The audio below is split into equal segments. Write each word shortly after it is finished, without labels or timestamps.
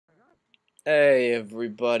Hey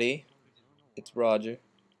everybody, it's Roger,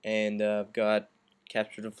 and I've got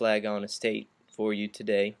captured a flag on estate for you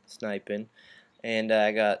today, sniping, and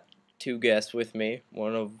I got two guests with me,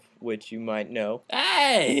 one of which you might know.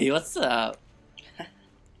 Hey, what's up?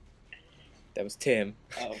 That was Tim.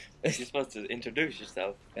 Oh, you're supposed to introduce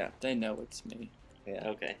yourself. They know it's me. Yeah,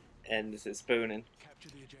 Okay. And this is Spoonin.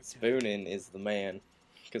 Spoonin is the man,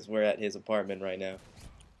 because we're at his apartment right now.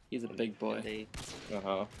 He's a big boy. They-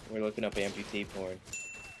 We're looking up amputee porn,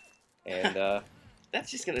 and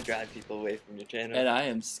That's just gonna drive people away from your channel. And I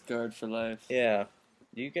am scarred for life. yeah,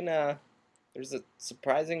 you can there's a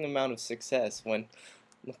surprising amount of success when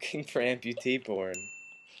looking for amputee porn.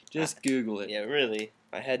 Just Google it. Yeah, really.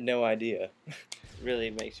 I had no idea. Really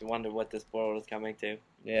makes you wonder what this world is coming to.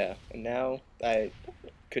 Yeah, and now I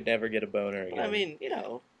could never get a boner again. Well, I mean,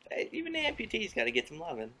 even the amputees gotta get some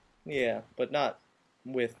loving. Yeah, but not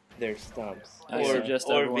with their stumps. I Or- suggest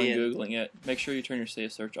or everyone being- Googling it. Make sure you turn your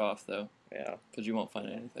safe search off, though, Yeah. because you won't find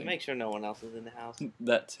anything. Make sure no one else is in the house.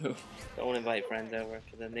 That, too. Don't invite friends over,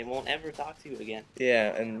 because then they won't ever talk to you again.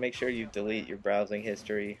 Yeah, and make sure you delete your browsing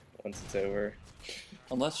history once it's over.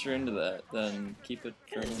 Unless you're into that, then keep it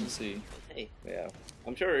for everyone to see. Hey, Yeah.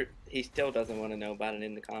 I'm sure he still doesn't want to know about it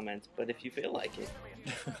in the comments, but if you feel like it,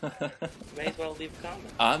 you may as well leave a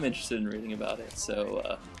comment. I'm interested in reading about it,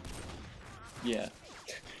 so, yeah.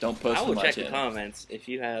 Don't post I on will my check the channel. comments if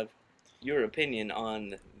you have your opinion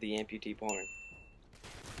on the amputee porn.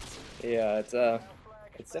 Yeah, it's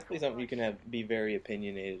definitely something you can be very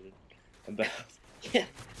opinionated about. Yeah,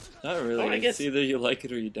 Not really. I guess- It's either you like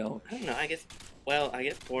it or you don't. I don't know. I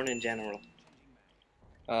guess porn in general.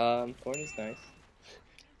 Porn is nice.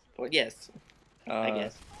 But yes, I Uh,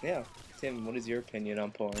 guess. Yeah. Tim, what is your opinion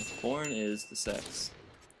on porn? Porn is the sex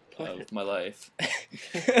of my life.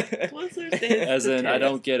 What's there stands As to in, I test?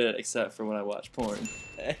 don't get it except for when I watch porn.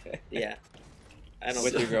 Yeah, I don't.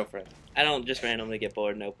 With your girlfriend. I don't just randomly get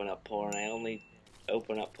bored and open up porn. I only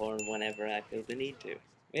open up porn whenever I feel the need to.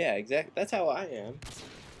 Yeah, exactly. That's how I am.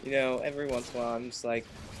 You know, every once in a while I'm just like,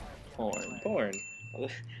 Porn. porn.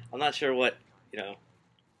 I'm not sure what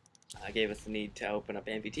gave us the need to open up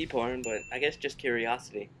amputee porn, but I guess just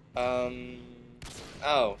curiosity.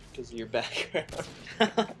 Oh, because of your background.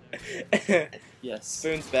 Yes.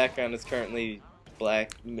 Spoon's background is currently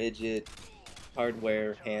black midget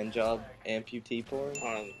hardware hand job amputee porn.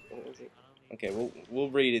 What was it? Okay, we'll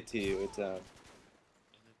read it to you. It's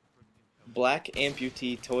black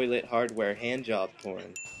amputee toilet hardware hand job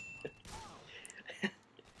porn.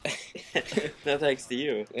 No thanks to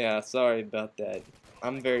you. Yeah, sorry about that.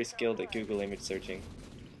 I'm very skilled at Google image searching.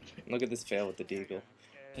 Look at this fail with the deagle.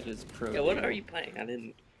 It is pro. Yeah, what are you playing? I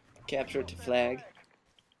didn't. Capture it to flag.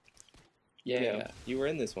 Yeah. You were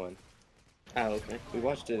in this one. Oh, okay. We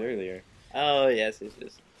watched it earlier. Oh, yes, it's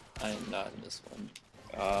just. I am not in this one.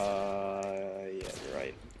 Yeah, you're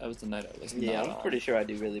right. That was the night I was Yeah, not I'm on. pretty sure I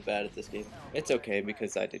do really bad at this game. It's okay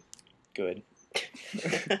because I did good.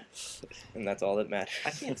 And that's all that matters. I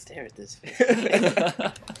can't stare at this face.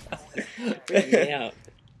 Freak me out.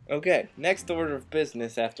 Okay, next order of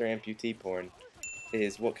business after amputee porn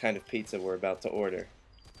is what kind of pizza we're about to order.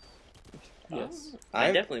 Yes. I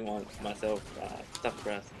I'm- definitely want myself stuffed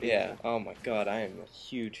crust. Yeah, oh my god, I am a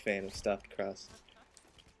huge fan of stuffed crust.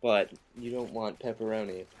 But you don't want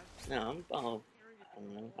pepperoni. No, I don't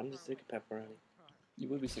know. I'm just sick of pepperoni. You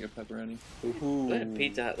would be sick of pepperoni. I had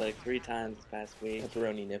Pizza Hut like 3 times this past week.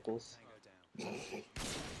 Pepperoni nipples.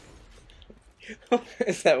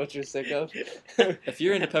 Is that what you're sick of? If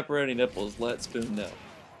you're into pepperoni nipples, let Spoon know.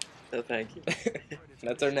 No, thank you.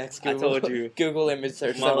 That's our next I Google, told you. Google image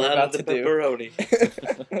search I'm that we're out about of to the do.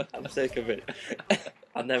 pepperoni. I'm sick of it.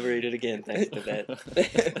 I'll never eat it again thanks to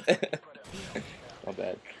that. My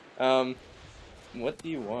bad. What do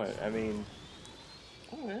you want? I mean,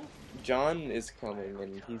 Oh, yeah. John is coming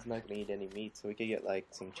and he's not gonna eat any meat, so we could get like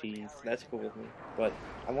some cheese. That's cool with me. But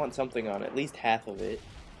I want something on at least half of it.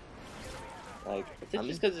 Like, Is it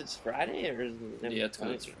just because it's Friday, or is it? Yeah, it's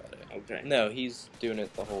because it's Friday. Okay. no, he's doing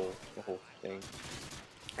it the whole thing.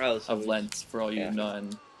 Oh, so Of Lent, for all you Yeah.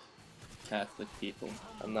 non-Catholic people.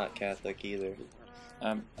 I'm not Catholic either.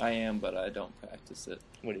 I am, but I don't practice it.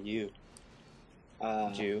 What are you,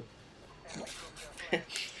 Uh, Jew?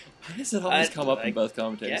 Why does it always come up in both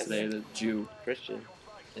commentaries yeah, today, the Jew? Christian.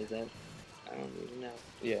 Is that? I don't even know.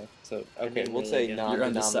 Yeah. So I okay, didn't we'll really say get- You're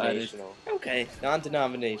undecided. non-denominational. Okay.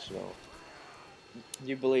 Non-denominational.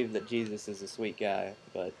 You believe that Jesus is a sweet guy,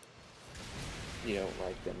 but you don't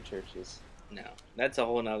like them churches. No, that's a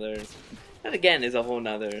whole nother. That again is a whole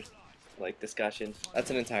nother like discussion. That's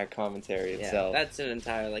an entire commentary Yeah, itself. that's an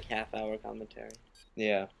entire like half-hour commentary.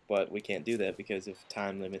 Yeah, but we can't do that because of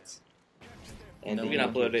time limits. And No We can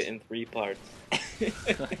one upload cares. it in 3 parts.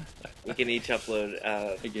 We can each upload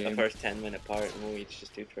A the game. first 10-minute part, and we'll each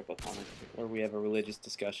just do triple comments. or we have a religious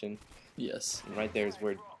discussion. Yes. And right there is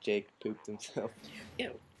where Jake pooped himself. Yeah,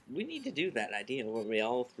 we need to do that idea where we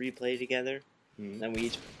all 3 play together, Hmm. then we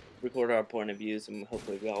each record our point of views, and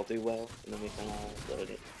hopefully we all do well, and then we can all upload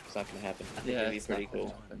it. It's not gonna happen. I think Yeah, it'd be it's pretty not gonna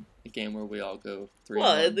cool. happen. A game where we all go 3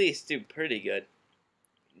 Well, and at 1. least do pretty good.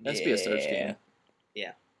 That's be a search game.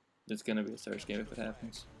 Yeah. It's gonna be a search game if it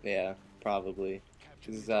happens. Yeah, probably.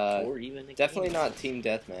 'Cause, Or even a definitely game. not team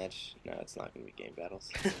deathmatch. No, it's not gonna be game battles.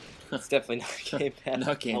 It's definitely not game battles.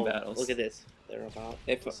 Not game Oh, battles. Look at this. They're about.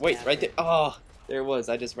 Wait, right there. Oh, there it was.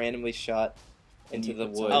 I just randomly shot into the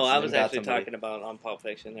woods. Oh, I and was got actually somebody. talking about on Pulp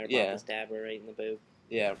Fiction. They're about Yeah. to stab her right in the boob.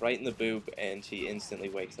 Yeah, right in the boob, and she instantly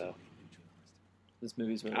wakes up. This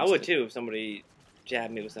movie's really I would too if somebody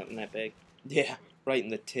jabbed me with something that big. Yeah, right in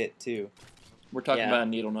the tit too. We're talking Yeah. about a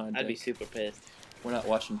needle, not a I'd be dick. super pissed. We're not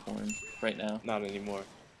watching porn right now. Not anymore.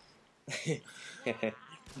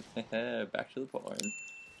 Back to the porn.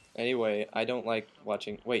 Anyway, I don't like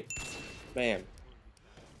watching. Wait, bam,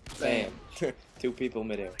 bam. 2 people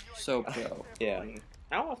midair. So pro. Yeah.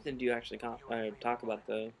 How often do you actually talk about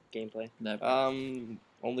the gameplay? Never.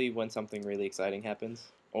 Only when something really exciting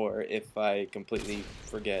happens, or if I completely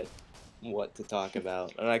forget what to talk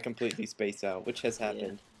about, and I completely space out, which has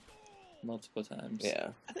happened. Multiple times. Yeah.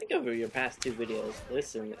 I think over your past 2 videos,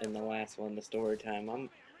 this and the last one, the story time,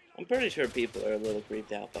 I'm pretty sure people are a little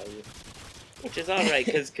creeped out by you, which is all right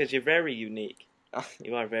because you're very unique.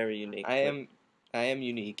 You are very unique. I am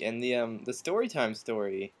unique, and the story time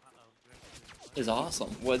story Is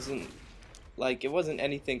awesome. wasn't like it wasn't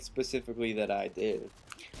anything specifically that I did.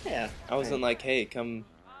 Yeah. I wasn't like, hey, come,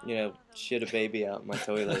 shit a baby out in my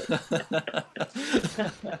toilet.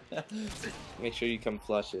 Make sure you come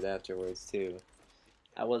flush it afterwards too.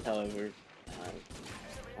 I was, however,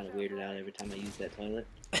 kind of weirded out every time I used that toilet.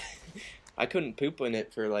 I couldn't poop in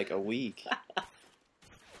it for like a week.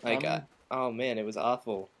 Like, oh man, it was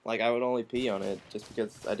awful. Like, I would only pee on it just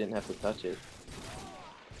because I didn't have to touch it.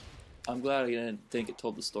 I'm glad I didn't think it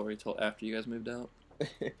told the story till after you guys moved out,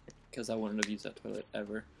 because I wouldn't have used that toilet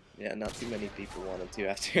ever. Yeah, not too many people wanted to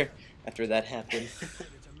after that happened.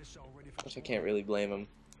 Which I can't really blame them.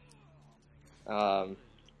 Oh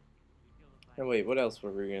wait, what else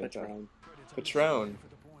were we gonna talk? Patron.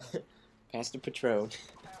 Pass the Patron.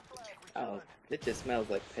 Oh, it just smells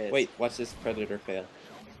like piss. Wait, watch this predator fail.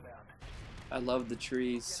 I love the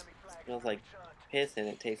trees. It smells like piss and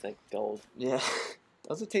it tastes like gold. Yeah.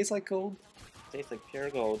 Does it taste like gold? It tastes like pure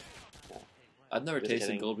gold. I've never Just tasted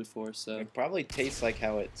kidding. gold before, so It probably tastes like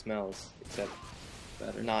how it smells, except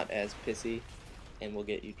better. not as pissy, and will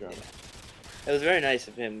get you drunk. It was very nice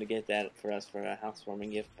of him to get that for us for a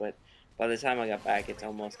housewarming gift, but by the time I got back, it's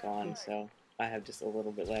almost gone, so I have just a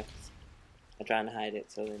little bit left. I'm trying to hide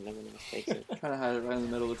it so that no one else takes it. Trying to hide it right in the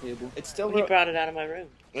middle of the table. It's still He brought it out of my room.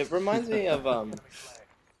 it reminds me of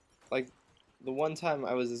like the one time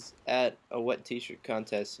I was at a wet t-shirt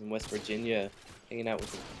contest in West Virginia, hanging out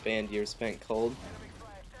with the band Years Spent Cold.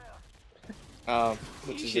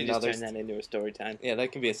 Which You is should just another. turn that into a story time. Yeah,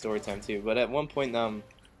 that can be a story time too. But at one point, I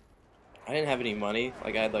didn't have any money.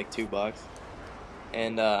 Like, I had like $2,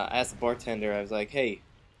 and I asked the bartender. I was like, "Hey,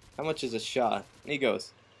 how much is a shot?" And he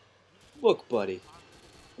goes, "Look, buddy,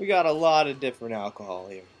 we got a lot of different alcohol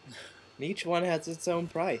here, and each one has its own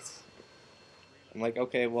price." I'm like,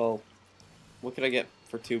 "Okay, well, what could I get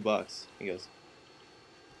for $2?" He goes,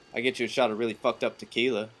 "I get you a shot of really fucked up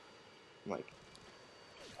tequila." I'm like,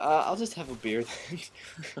 I'll just have a beer then.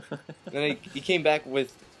 And then he came back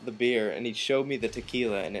with the beer, and he showed me the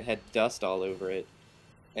tequila, and it had dust all over it,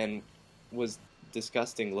 and was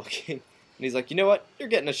disgusting looking. And he's like, "You know what? You're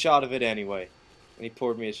getting a shot of it anyway." And he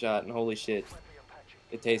poured me a shot, and holy shit,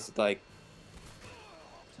 it tasted like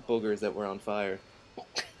boogers that were on fire.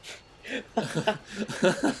 I'm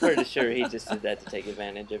pretty sure he just did that to take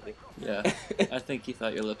advantage of me. Yeah, I think he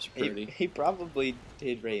thought your lips were pretty. He probably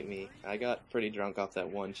did rape me. I got pretty drunk off that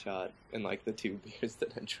one shot and like the 2 beers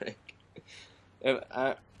that I drank.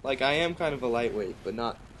 I am kind of a lightweight, but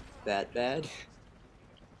not that bad.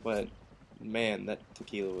 But man, that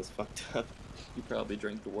tequila was fucked up. You probably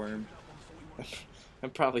drank the worm. I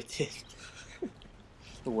probably did.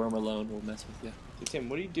 The worm alone will mess with you. Hey, Tim,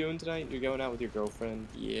 what are you doing tonight? You're going out with your girlfriend?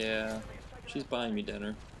 Yeah, she's buying me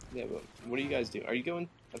dinner. Yeah, but what do you guys do? Are you going?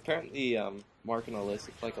 Apparently, Mark and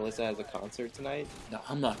Alyssa has a concert tonight. No,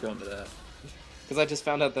 I'm not going to that. Because I just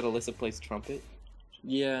found out that Alyssa plays trumpet.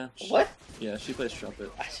 Yeah. What? Yeah, she plays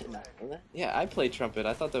trumpet. I should not know that. Yeah, I play trumpet.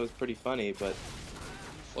 I thought that was pretty funny, but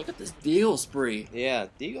Look at this deal spree. yeah,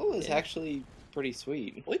 Deagle is Yeah. actually pretty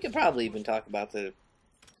sweet. We could probably even talk about the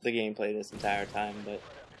gameplay this entire time, but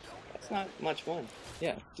that's not much fun.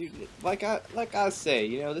 Yeah, dude. Like I say,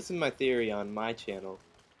 you know, this is my theory on my channel.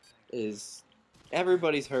 Is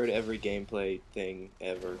everybody's heard every gameplay thing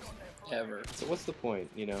ever. Ever. So what's the point?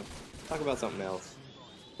 You know, talk about something else.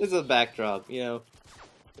 This is a backdrop. You know,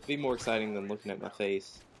 it'd be more exciting than looking at my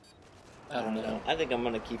face. I don't know. I think I'm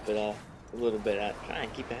gonna keep it a little bit. Try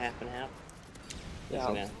and keep it half and half. Yeah.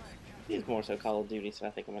 You know, it's more so Call of Duty, so I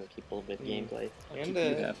think I'm gonna keep a little bit of gameplay. And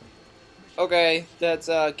You have- okay, that's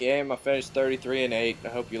game. I finished 33-8. I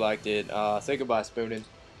hope you liked it. Say goodbye, Spoonin.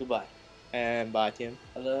 Goodbye. And bye, Tim.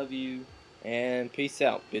 I love you. And peace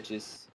out, bitches.